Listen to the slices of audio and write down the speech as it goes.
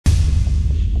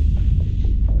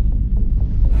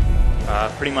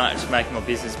pretty much making my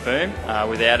business boom.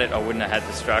 Without it, I wouldn't have had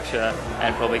the structure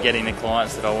and probably getting the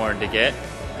clients that I wanted to get.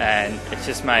 And it's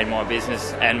just made my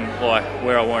business and like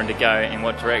where I wanted to go in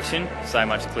what direction so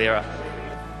much clearer.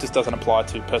 Just doesn't apply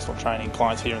to personal training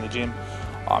clients here in the gym.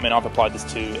 I mean, I've applied this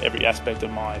to every aspect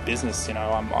of my business. You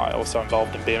know, I'm also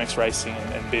involved in BMX racing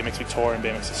and BMX Victoria and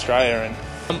BMX Australia.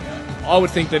 And I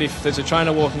would think that if there's a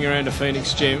trainer walking around a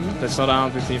Phoenix gym that's not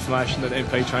armed with the information that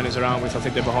MP trainers are armed with, I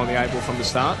think they're behind the eight ball from the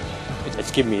start.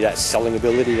 It's given me that selling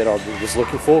ability that I was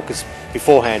looking for, because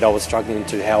beforehand I was struggling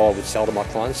to how I would sell to my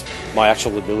clients, my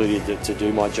actual ability to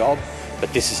do my job.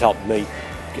 But this has helped me.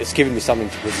 It's given me something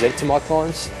to present to my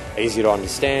clients, easy to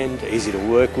understand, easy to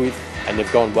work with, and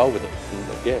they've gone well with it.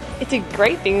 And, yeah. It did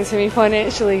great things for me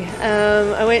financially.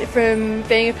 I went from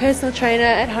being a personal trainer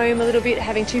at home a little bit,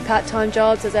 having 2 part-time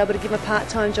jobs. I was able to give my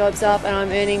part-time jobs up, and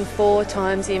I'm earning 4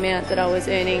 times the amount that I was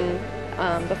earning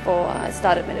before I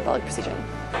started Metabolic Precision.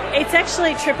 It's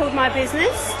actually tripled my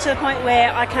business to the point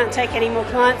where I can't take any more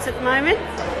clients at the moment.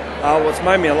 What's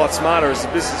made me a lot smarter as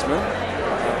a businessman.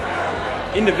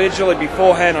 Individually,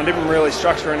 beforehand, I didn't really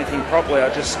structure anything properly.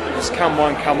 I just it was come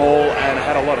one, come all, and I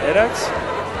had a lot of headaches.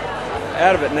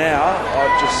 Out of it now,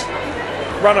 I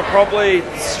just run it properly,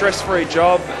 stress-free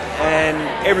job, and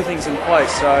everything's in place,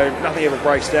 so nothing ever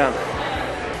breaks down.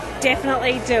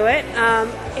 Definitely do it.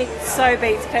 It so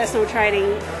beats personal training.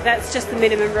 That's just the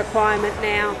minimum requirement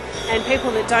now. And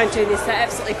people that don't do this are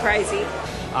absolutely crazy.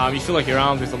 You feel like you're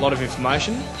armed with a lot of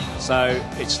information, so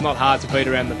it's not hard to beat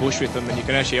around the bush with them, and you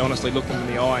can actually honestly look them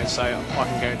in the eye and say, I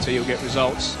can guarantee you'll get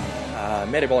results.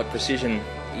 Metabolic Precision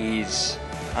is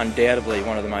undoubtedly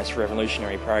one of the most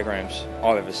revolutionary programs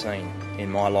I've ever seen in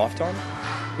my lifetime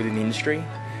within the industry.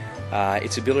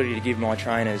 Its ability to give my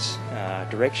trainers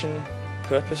direction,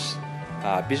 purpose,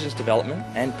 business development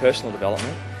and personal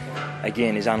development,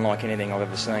 again, is unlike anything I've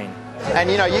ever seen.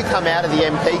 And you know, you come out of the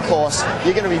MP course,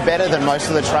 you're going to be better than most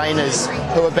of the trainers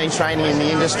who have been training in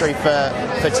the industry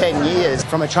for 10 years.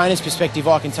 From a trainer's perspective,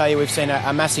 I can tell you we've seen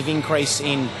a massive increase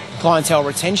in clientele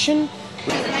retention.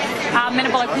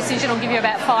 Metabolic Precision will give you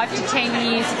about 5 to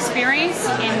 10 years experience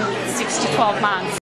in 6 to 12 months.